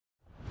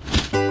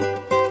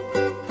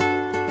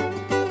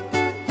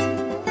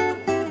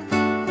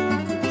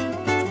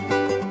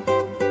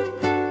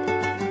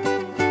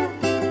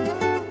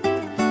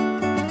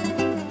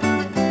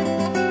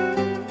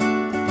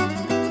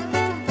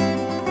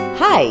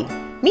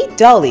Hi! Meet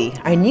Dolly,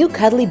 our new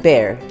cuddly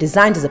bear,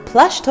 designed as a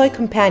plush toy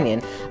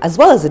companion as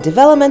well as a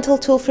developmental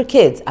tool for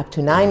kids up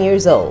to 9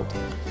 years old.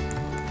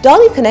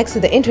 Dolly connects to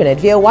the internet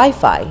via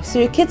Wi-Fi, so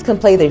your kids can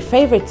play their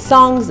favorite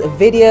songs,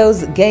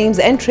 videos, games,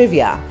 and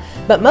trivia.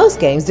 But most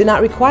games do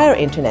not require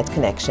internet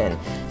connection,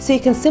 so you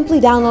can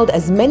simply download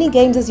as many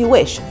games as you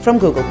wish from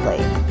Google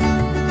Play.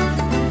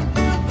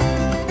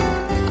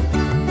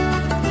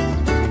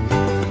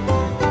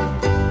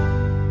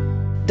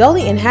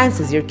 Dolly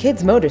enhances your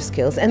kids' motor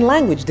skills and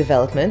language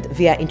development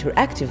via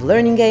interactive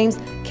learning games,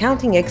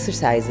 counting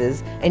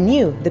exercises, and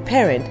you, the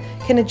parent,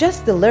 can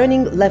adjust the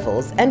learning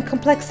levels and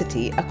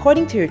complexity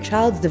according to your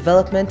child's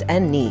development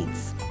and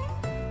needs.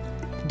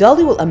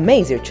 Dolly will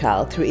amaze your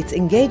child through its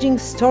engaging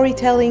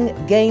storytelling,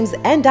 games,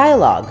 and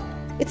dialogue.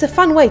 It's a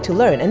fun way to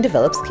learn and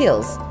develop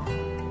skills.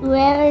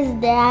 Where is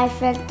the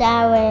Eiffel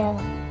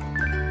Tower?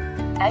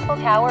 Eiffel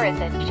Tower is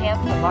in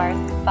Champs de Mars,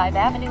 5th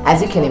Avenue.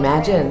 As you can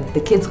imagine, the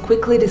kids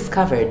quickly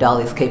discover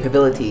Dolly's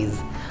capabilities.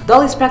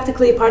 Dolly's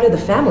practically a part of the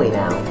family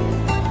now.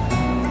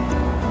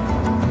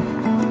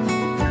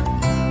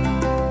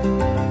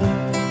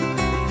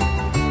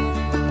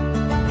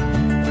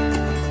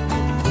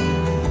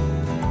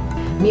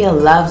 Mia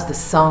loves the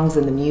songs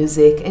and the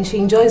music, and she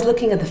enjoys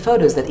looking at the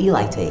photos that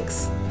Eli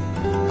takes.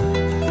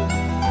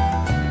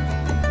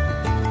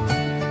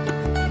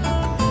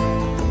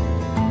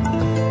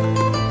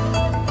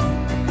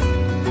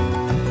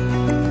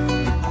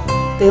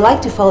 They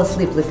like to fall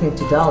asleep listening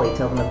to Dolly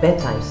tell them a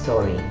bedtime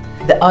story.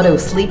 The auto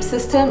sleep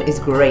system is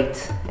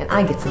great, and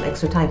I get some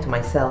extra time to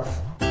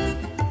myself.